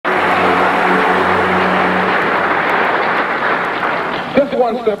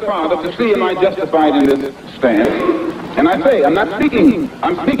one step farther to see am I justified in this stance. And I say, I'm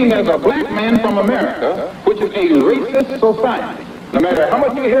speaking as a black man from America, which is a racist society. No matter how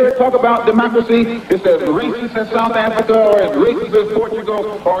much you hear it talk about democracy, it's as racist as South Africa, or as racist as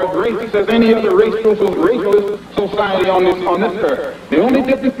Portugal, or as racist as any other racialist society on this earth. The only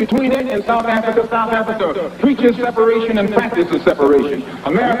difference between it and South Africa preaches separation and practices separation.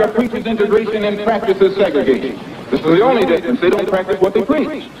 America preaches integration and practices segregation. This is the only difference. They don't practice what they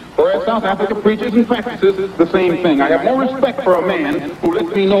preach. Whereas South Africa preaches and practices the same thing. I have more respect for a man who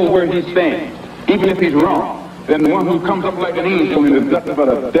lets me know where he stands, even if he's wrong, than one who comes up like an angel and is nothing but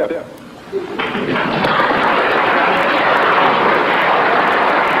a devil.